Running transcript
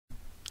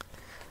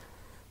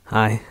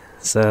Hi.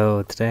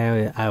 So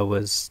today I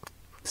was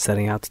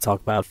setting out to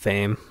talk about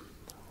fame.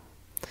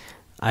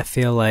 I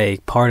feel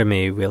like part of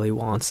me really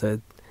wants it,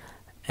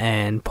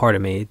 and part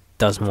of me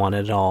doesn't want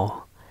it at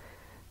all.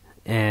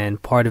 And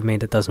part of me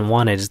that doesn't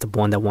want it is the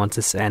one that wants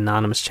this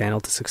anonymous channel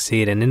to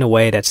succeed. And in a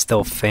way, that's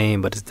still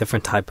fame, but it's a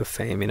different type of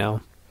fame.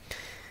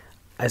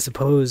 I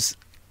suppose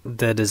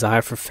the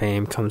desire for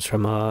fame comes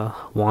from a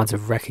want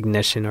of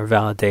recognition or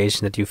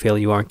validation that you feel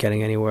you aren't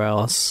getting anywhere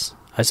else.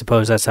 I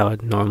suppose that's how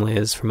it normally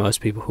is for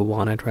most people who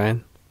want it, right?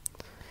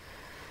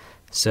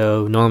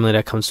 So normally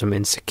that comes from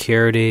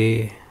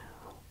insecurity,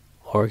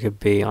 or it could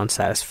be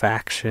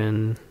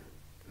unsatisfaction.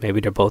 Maybe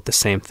they're both the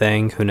same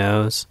thing, who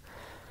knows?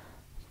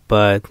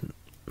 But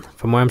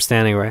from where I'm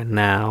standing right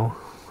now,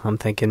 I'm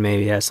thinking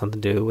maybe it has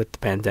something to do with the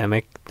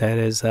pandemic that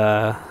is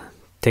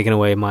taking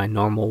away my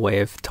normal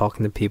way of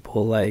talking to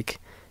people, like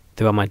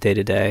throughout my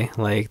day-to-day,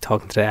 like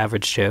talking to the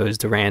average Joes,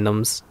 the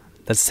randoms.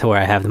 That's where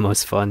I have the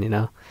most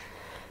fun.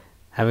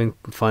 Having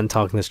fun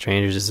talking to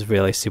strangers is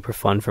really super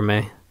fun for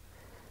me.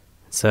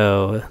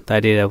 So the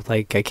idea of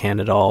I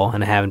can't at all,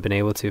 and I haven't been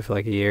able to for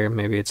a year,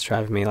 maybe it's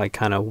driving me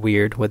kind of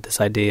weird with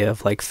this idea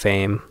of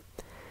fame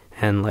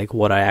and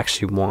what I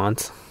actually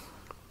want.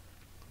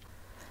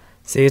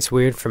 See, it's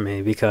weird for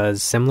me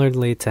because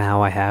similarly to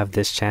how I have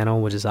this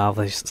channel, which is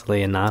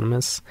obviously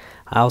anonymous,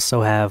 I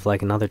also have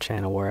another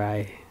channel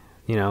where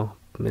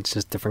it's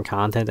just different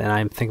content, and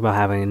I'm thinking about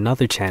having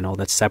another channel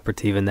that's separate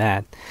to even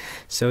that.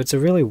 So it's a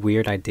really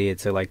weird idea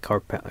to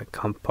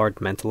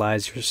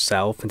compartmentalize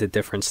yourself into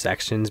different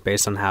sections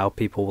based on how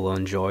people will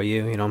enjoy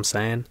you, you know what I'm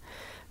saying?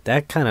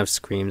 That kind of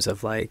screams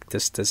of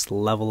this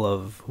level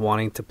of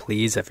wanting to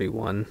please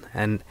everyone,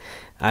 and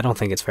I don't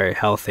think it's very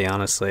healthy,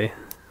 honestly.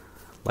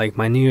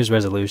 My New Year's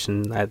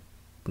resolution, I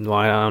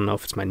don't know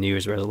if it's my New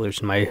Year's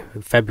resolution, my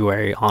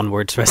February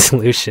onwards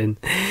resolution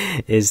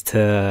is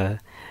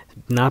to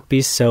not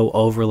be so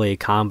overly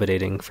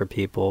accommodating for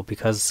people,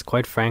 because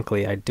quite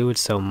frankly I do it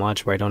so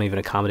much where I don't even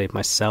accommodate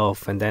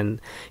myself, and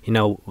then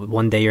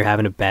one day you're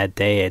having a bad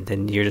day and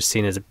then you're just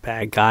seen as a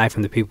bad guy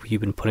from the people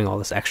you've been putting all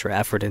this extra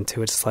effort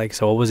into. It's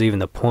so what was even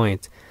the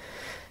point?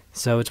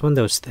 So it's one of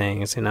those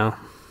things, I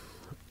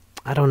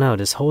don't know,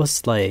 this whole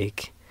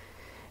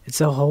it's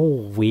a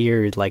whole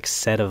weird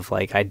set of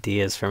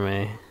ideas for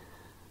me.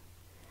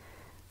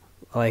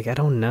 I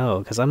don't know,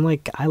 because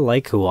I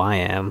like who I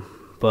am,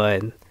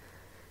 but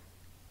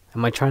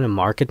am I trying to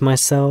market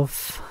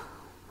myself?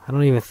 I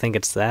don't even think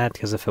it's that,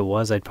 because if it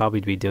was, I'd probably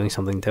be doing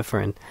something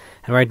different.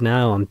 And right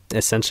now, I'm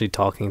essentially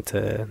talking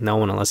to no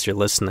one unless you're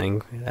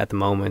listening at the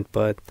moment,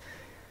 but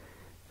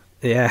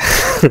yeah.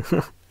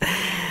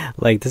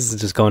 This is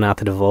just going out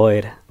to the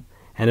void.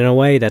 And in a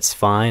way, that's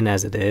fine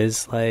as it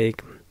is.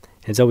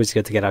 It's always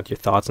good to get out your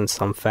thoughts in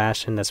some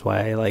fashion. That's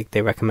why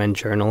they recommend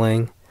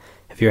journaling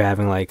if you're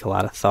having a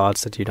lot of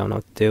thoughts that you don't know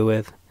what to do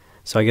with.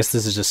 So I guess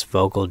this is just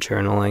vocal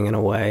journaling in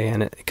a way,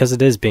 and because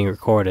it is being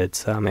recorded,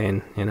 so I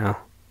mean,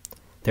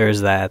 there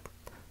is that.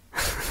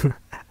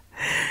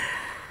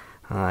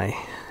 I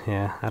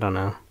don't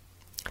know.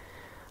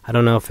 I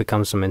don't know if it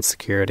comes from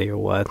insecurity or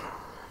what.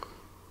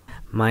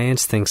 My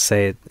instincts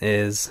say it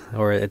is,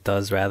 or it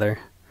does rather.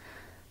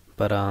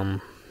 But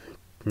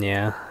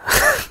yeah.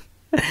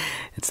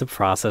 It's a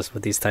process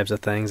with these types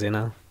of things,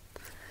 You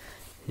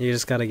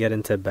just gotta get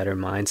into better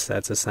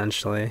mindsets,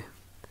 essentially.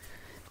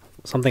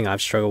 Something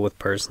I've struggled with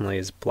personally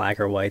is black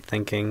or white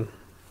thinking.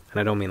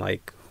 And I don't mean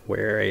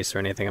wear race or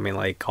anything. I mean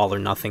all or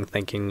nothing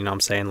thinking, you know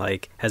what I'm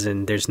saying? As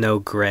in there's no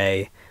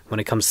gray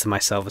when it comes to my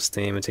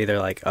self-esteem. It's either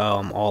oh,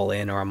 I'm all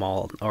in, or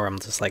I'm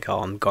just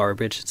oh, I'm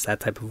garbage. It's that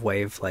type of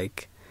way of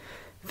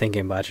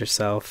thinking about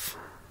yourself.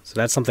 So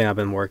that's something I've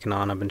been working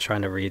on. I've been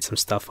trying to read some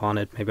stuff on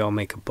it. Maybe I'll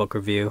make a book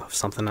review of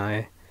something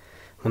one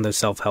of those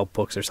self-help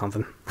books or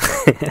something.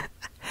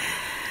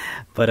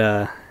 But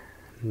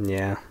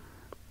yeah.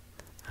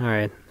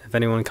 Alright, if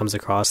anyone comes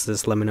across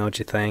this, let me know what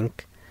you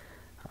think.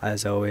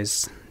 As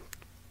always,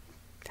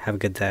 have a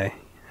good day,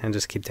 and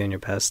just keep doing your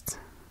best.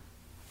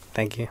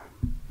 Thank you.